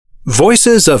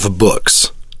Voices of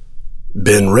Books.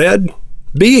 Been read,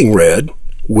 being read,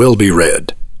 will be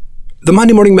read. The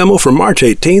Monday Morning Memo for March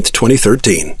 18th,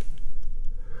 2013.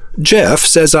 Jeff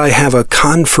says I have a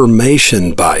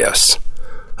confirmation bias,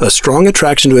 a strong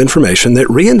attraction to information that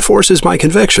reinforces my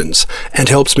convictions and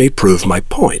helps me prove my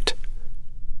point.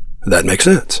 That makes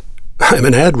sense. I'm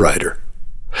an ad writer.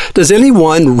 Does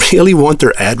anyone really want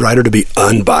their ad writer to be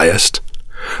unbiased?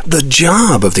 The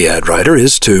job of the ad writer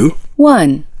is to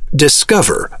 1.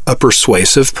 Discover a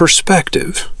persuasive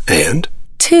perspective, and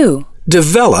 2.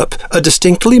 Develop a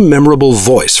distinctly memorable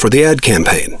voice for the ad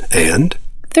campaign, and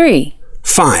 3.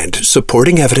 Find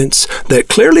supporting evidence that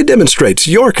clearly demonstrates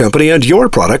your company and your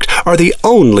product are the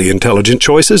only intelligent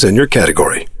choices in your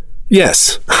category.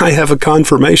 Yes, I have a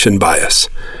confirmation bias.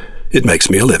 It makes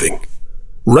me a living.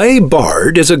 Ray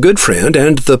Bard is a good friend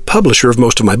and the publisher of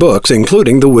most of my books,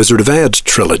 including the Wizard of Ads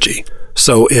trilogy.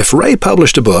 So if Ray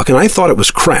published a book and I thought it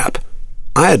was crap,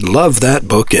 I'd love that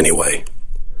book anyway.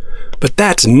 But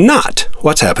that's not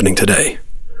what's happening today.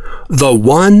 The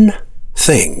One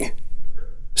Thing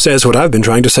says what I've been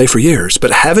trying to say for years,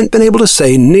 but haven't been able to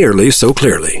say nearly so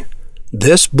clearly.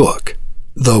 This book,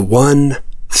 The One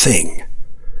Thing,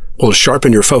 will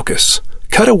sharpen your focus,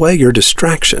 cut away your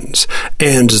distractions,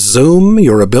 and zoom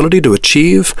your ability to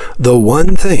achieve the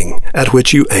one thing at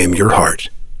which you aim your heart.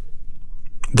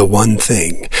 The One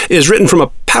Thing is written from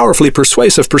a powerfully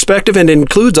persuasive perspective and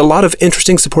includes a lot of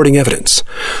interesting supporting evidence.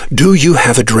 Do you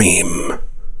have a dream?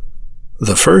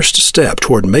 The first step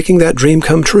toward making that dream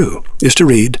come true is to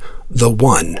read The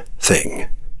One Thing.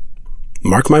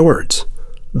 Mark my words,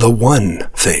 The One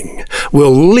Thing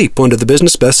will leap onto the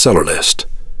business bestseller list.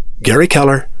 Gary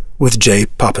Keller with Jay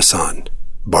Papasan,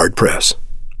 Bard Press.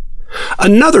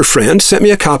 Another friend sent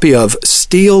me a copy of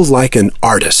Steal Like an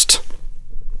Artist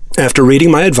after reading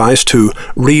my advice to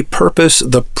repurpose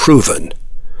the proven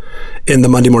in the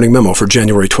Monday Morning Memo for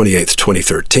January 28th,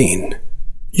 2013.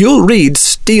 You'll read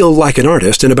Steal Like an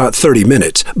Artist in about 30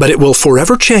 minutes, but it will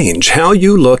forever change how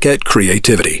you look at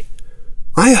creativity.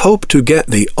 I hope to get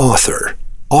the author,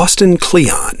 Austin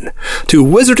Kleon, to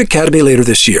Wizard Academy later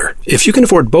this year. If you can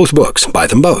afford both books, buy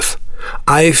them both.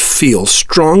 I feel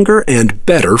stronger and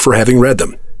better for having read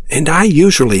them, and I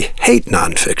usually hate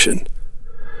nonfiction.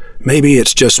 Maybe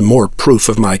it's just more proof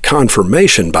of my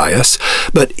confirmation bias,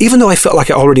 but even though I felt like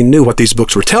I already knew what these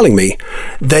books were telling me,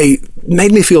 they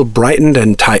made me feel brightened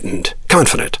and tightened,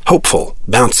 confident, hopeful,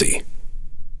 bouncy.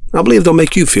 I believe they'll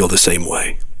make you feel the same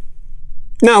way.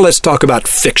 Now let's talk about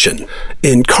fiction.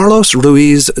 In Carlos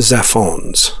Ruiz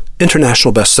Zafón's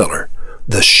international bestseller,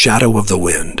 The Shadow of the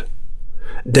Wind,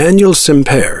 Daniel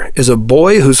Simper is a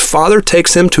boy whose father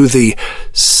takes him to the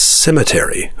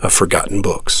cemetery of forgotten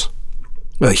books,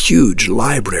 a huge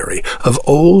library of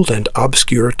old and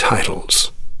obscure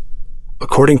titles.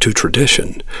 According to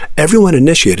tradition, everyone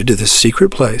initiated to this secret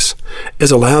place is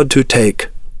allowed to take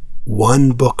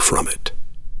one book from it,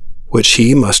 which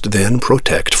he must then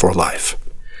protect for life.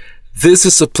 This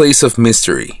is a place of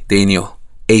mystery, Daniel,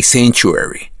 a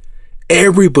sanctuary.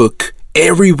 Every book,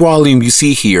 every volume you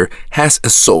see here has a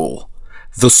soul.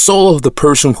 The soul of the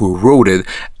person who wrote it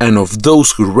and of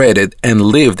those who read it and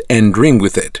lived and dreamed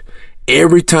with it.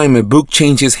 Every time a book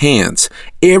changes hands,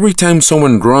 every time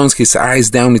someone runs his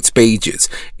eyes down its pages,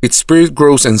 its spirit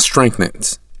grows and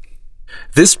strengthens.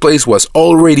 This place was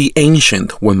already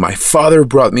ancient when my father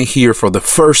brought me here for the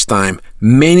first time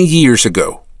many years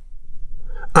ago.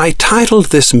 I titled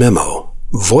this memo,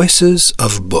 Voices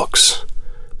of Books,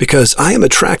 because I am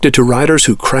attracted to writers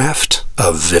who craft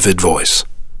a vivid voice.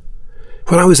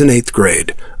 When I was in 8th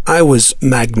grade, I was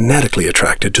magnetically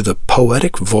attracted to the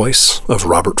poetic voice of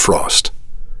Robert Frost.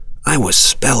 I was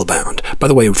spellbound by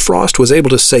the way Frost was able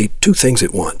to say two things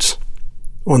at once.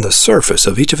 On the surface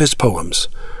of each of his poems,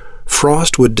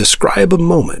 Frost would describe a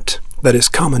moment that is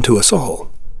common to us all.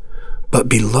 But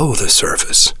below the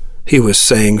surface, he was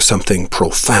saying something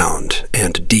profound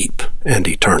and deep and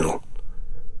eternal.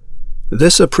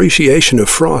 This appreciation of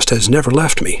Frost has never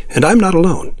left me, and I'm not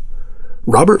alone.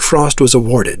 Robert Frost was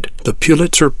awarded the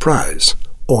Pulitzer Prize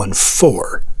on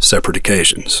 4 separate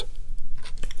occasions.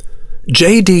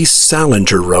 J.D.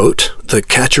 Salinger wrote The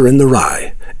Catcher in the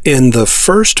Rye in the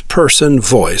first-person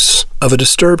voice of a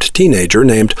disturbed teenager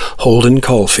named Holden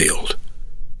Caulfield.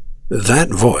 That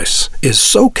voice is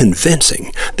so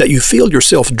convincing that you feel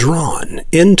yourself drawn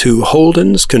into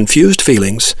Holden's confused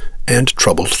feelings and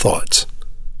troubled thoughts.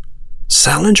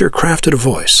 Salinger crafted a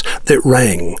voice that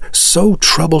rang so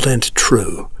troubled and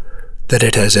true that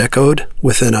it has echoed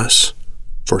within us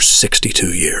for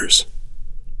 62 years.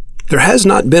 There has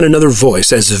not been another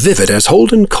voice as vivid as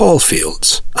Holden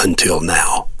Caulfield's until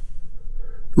now.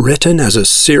 written as a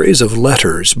series of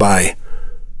letters by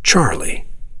Charlie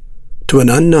to an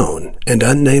unknown and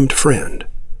unnamed friend.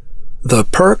 The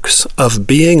perks of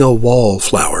being a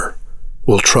wallflower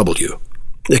will trouble you,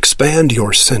 expand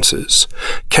your senses,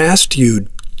 cast you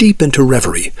deep into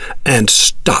reverie, and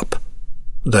stop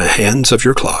the hands of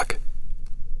your clock.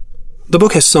 The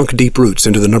book has sunk deep roots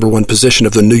into the #1 position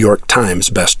of the New York Times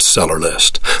bestseller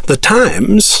list. The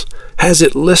Times has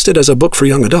it listed as a book for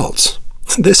young adults.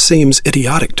 This seems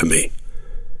idiotic to me.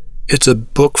 It's a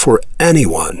book for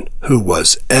anyone who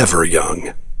was ever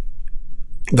young.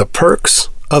 The Perks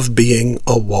of Being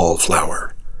a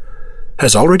Wallflower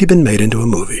has already been made into a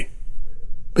movie.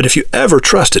 But if you ever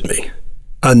trusted me,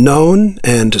 a known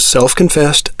and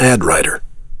self-confessed ad writer,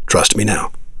 trust me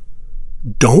now,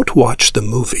 don't watch the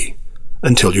movie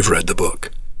until you've read the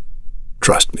book.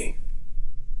 Trust me.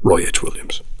 Roy H.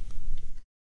 Williams.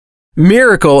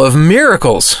 Miracle of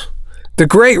miracles! The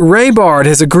great Ray Bard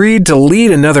has agreed to lead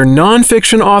another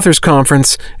nonfiction authors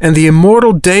conference, and the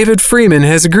immortal David Freeman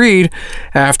has agreed,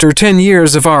 after 10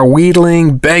 years of our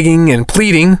wheedling, begging, and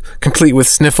pleading, complete with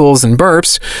sniffles and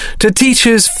burps, to teach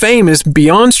his famous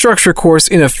Beyond Structure course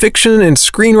in a fiction and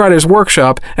screenwriters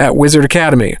workshop at Wizard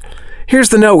Academy. Here's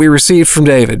the note we received from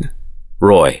David.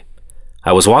 Roy,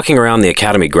 I was walking around the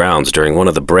Academy grounds during one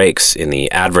of the breaks in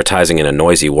the Advertising in a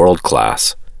Noisy World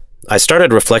class. I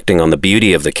started reflecting on the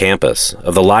beauty of the campus,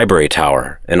 of the library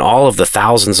tower, and all of the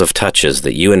thousands of touches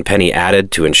that you and Penny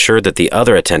added to ensure that the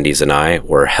other attendees and I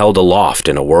were held aloft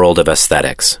in a world of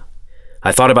aesthetics.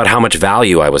 I thought about how much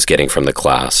value I was getting from the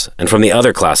class, and from the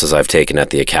other classes I've taken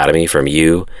at the Academy, from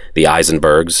you, the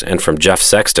Eisenbergs, and from Jeff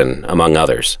Sexton, among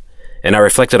others. And I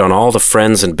reflected on all the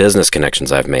friends and business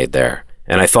connections I've made there,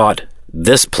 and I thought,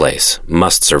 this place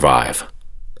must survive.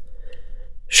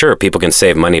 Sure, people can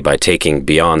save money by taking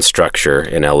Beyond Structure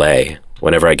in LA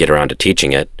whenever I get around to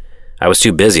teaching it. I was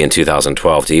too busy in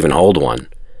 2012 to even hold one.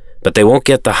 But they won't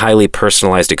get the highly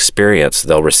personalized experience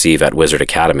they'll receive at Wizard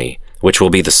Academy, which will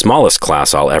be the smallest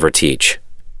class I'll ever teach.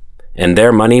 And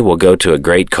their money will go to a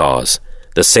great cause,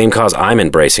 the same cause I'm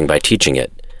embracing by teaching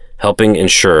it, helping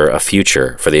ensure a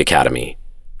future for the Academy.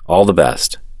 All the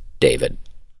best, David.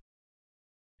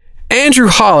 Andrew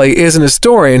Hawley is an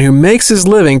historian who makes his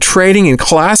living trading in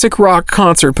classic rock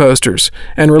concert posters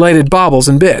and related baubles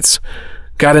and bits.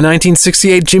 Got a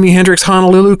 1968 Jimi Hendrix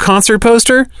Honolulu concert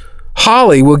poster?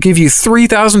 Hawley will give you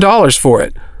 $3,000 for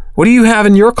it. What do you have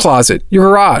in your closet, your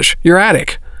garage, your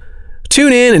attic?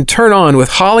 Tune in and turn on with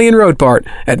Hawley and Rothbart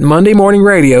at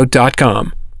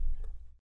MondayMorningRadio.com.